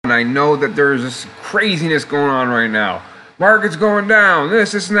and I know that there's this craziness going on right now. Market's going down,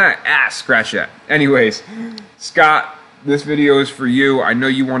 this and that. Scratch that. Anyways, Scott, this video is for you. I know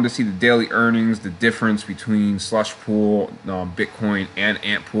you wanted to see the daily earnings, the difference between slush pool, Bitcoin, and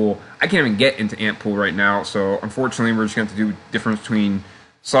ant pool. I can't even get into ant pool right now, so unfortunately we're just going to have to do the difference between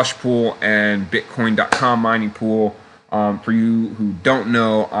slush pool and bitcoin.com mining pool. For you who don't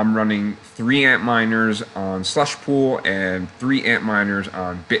know, I'm running 3 antminers on slush pool and 3 antminers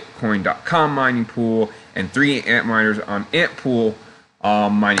on bitcoin.com mining pool and 3 antminers on ant pool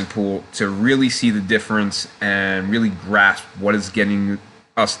mining pool to really see the difference and really grasp what is getting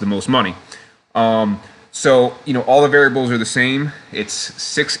us the most money. So, you know, all the variables are the same. It's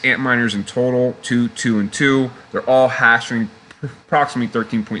 6 antminers in total, 2, 2, and 2. They're all hashing approximately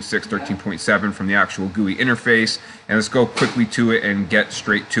 13.6, 13.7 from the actual GUI interface. And let's go quickly to it and get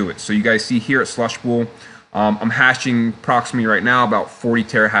straight to it. So you guys see here at slush pool, I'm hashing approximately right now about 40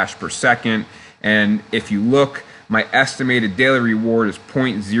 terahash per second. And if you look, my estimated daily reward is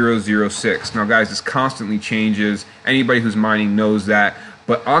 0.006. Now guys, this constantly changes. Anybody who's mining knows that.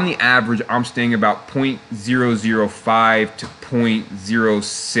 But on the average, I'm staying about 0.005 to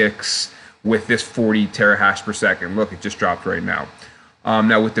 0.06 with this 40 terahash per second. Look, it just dropped right now.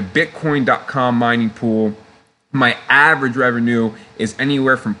 Now with the bitcoin.com mining pool, my average revenue is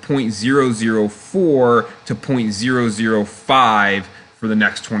anywhere from 0.004 to 0.005 for the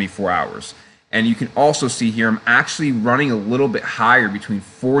next 24 hours. And you can also see here, I'm actually running a little bit higher, between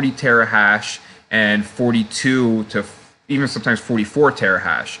 40 terahash and 42 to even sometimes 44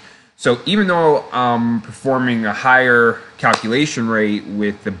 terahash. So even though I'm performing a higher calculation rate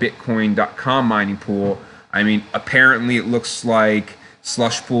with the bitcoin.com mining pool, I mean, apparently it looks like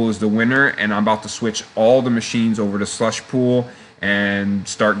slush pool is the winner, and I'm about to switch all the machines over to slush pool and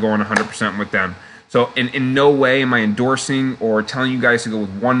start going 100% with them. So in no way am I endorsing or telling you guys to go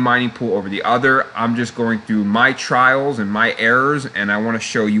with one mining pool over the other. I'm just going through my trials and my errors, and I want to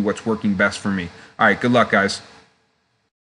show you what's working best for me. All right, good luck, guys.